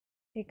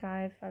Hey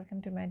guys,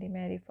 welcome to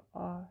Mary for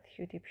all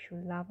YouTube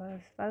shoe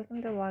lovers.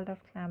 Welcome to the world of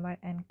glamour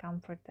and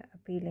comfort, the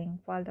appealing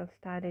world of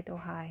stiletto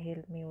high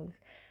heel mules.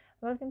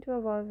 Welcome to a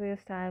world where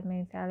style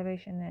means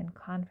elevation and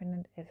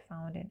confidence is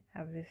found in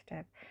every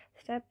step.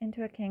 Step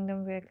into a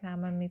kingdom where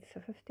glamour meets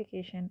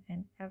sophistication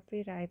and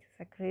every ride is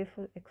a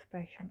graceful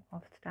expression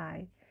of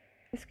style.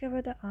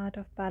 Discover the art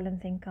of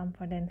balancing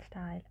comfort and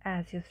style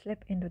as you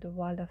slip into the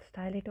world of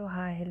stiletto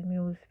high heel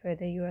mules,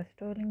 whether you are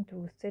strolling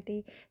through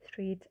city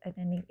streets,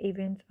 attending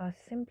events, or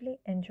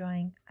simply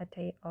enjoying a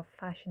day of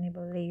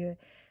fashionable leisure.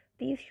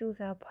 These shoes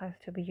are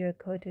poised to be your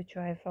go-to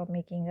choice for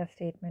making a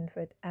statement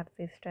with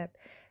every step.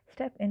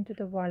 Step into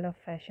the world of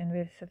fashion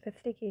where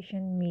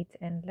sophistication meets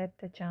and let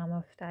the charm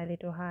of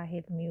stiletto high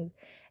heel mule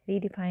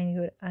redefine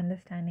your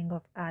understanding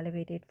of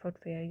elevated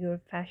footwear. Your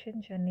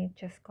fashion journey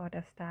just got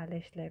a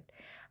stylish lift.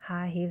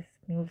 High heels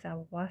mules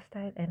are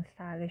versatile and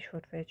stylish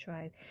footwear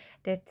choice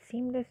that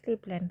seamlessly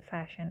blend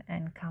fashion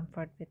and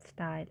comfort with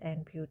style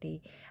and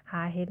beauty.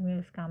 High heel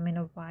mules come in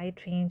a wide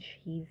range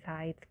heel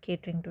heights,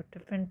 catering to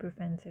different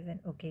preferences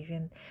and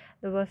occasions.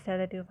 The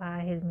versatility of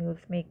high heel mules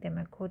make them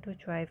a go-to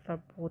choice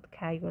for both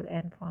casual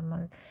and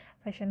formal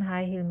fashion.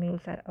 High heel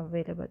mules are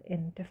available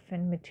in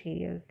different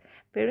materials.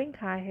 Wearing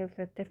high heels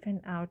with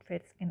different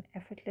outfits can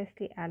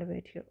effortlessly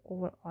elevate your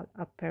overall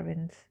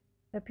appearance.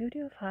 The beauty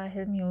of high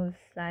heel mules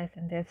lies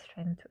in their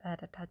strength to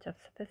add a touch of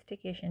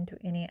sophistication to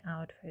any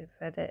outfit,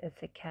 whether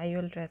it's a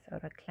casual dress or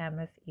a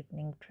glamorous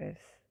evening dress.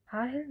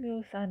 High heel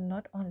mules are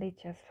not only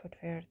just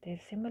footwear, they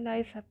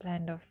symbolize a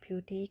blend of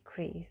beauty,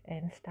 grace,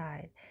 and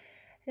style.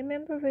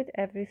 Remember, with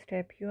every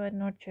step, you are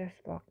not just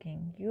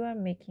walking, you are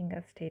making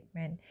a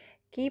statement.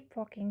 Keep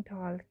walking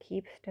tall,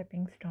 keep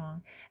stepping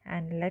strong,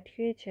 and let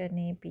your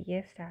journey be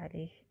as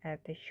stylish as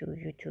the shoe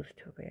you choose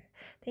to wear.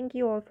 Thank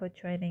you all for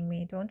joining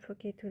me. Don't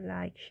forget to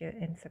like, share,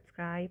 and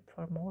subscribe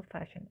for more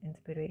fashion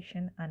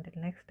inspiration.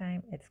 Until next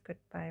time, it's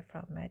goodbye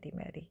from Maddie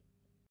Mary.